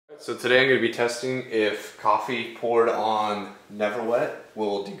So today I'm going to be testing if coffee poured on Neverwet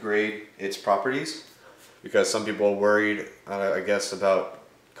will degrade its properties, because some people are worried, I guess, about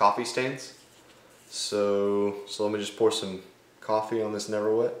coffee stains. So let me just pour some coffee on this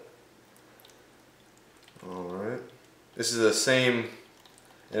Neverwet. Alright. This is the same,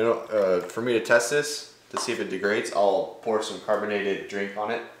 for me to test this, to see if it degrades, I'll pour some carbonated drink on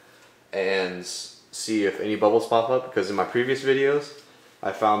it and see if any bubbles pop up, because in my previous videos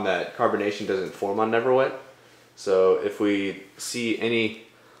I found that carbonation doesn't form on Neverwet. So if we see any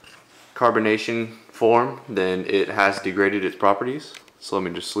carbonation form, then it has degraded its properties. So let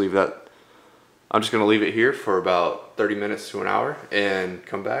me just leave that. I'm just going to leave it here for about 30 minutes to an hour and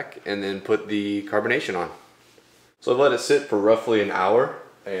come back and then put the carbonation on. So I've let it sit for roughly an hour,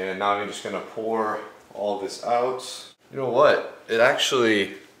 and now I'm just going to pour all this out. You know what? It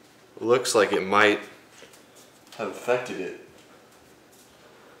actually looks like it might have affected it.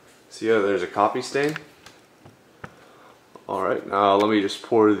 See how there's a coffee stain? Alright, now let me just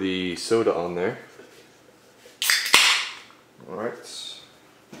pour the soda on there. Alright.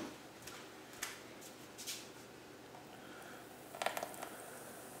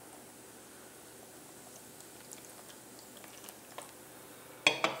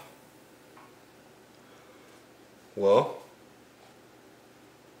 Well,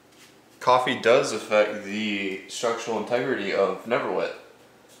 coffee does affect the structural integrity of Neverwet.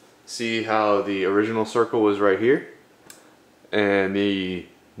 See how the original circle was right here, and the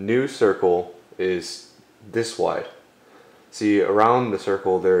new circle is this wide. See, around the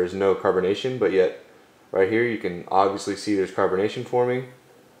circle there is no carbonation, but yet right here you can obviously see there's carbonation forming,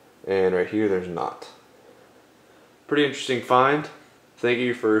 and right here there's not. Pretty interesting find. Thank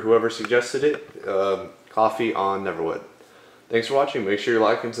you for whoever suggested it. Coffee on Neverwet. Thanks for watching. Make sure you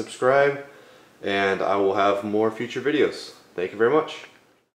like and subscribe, and I will have more future videos. Thank you very much.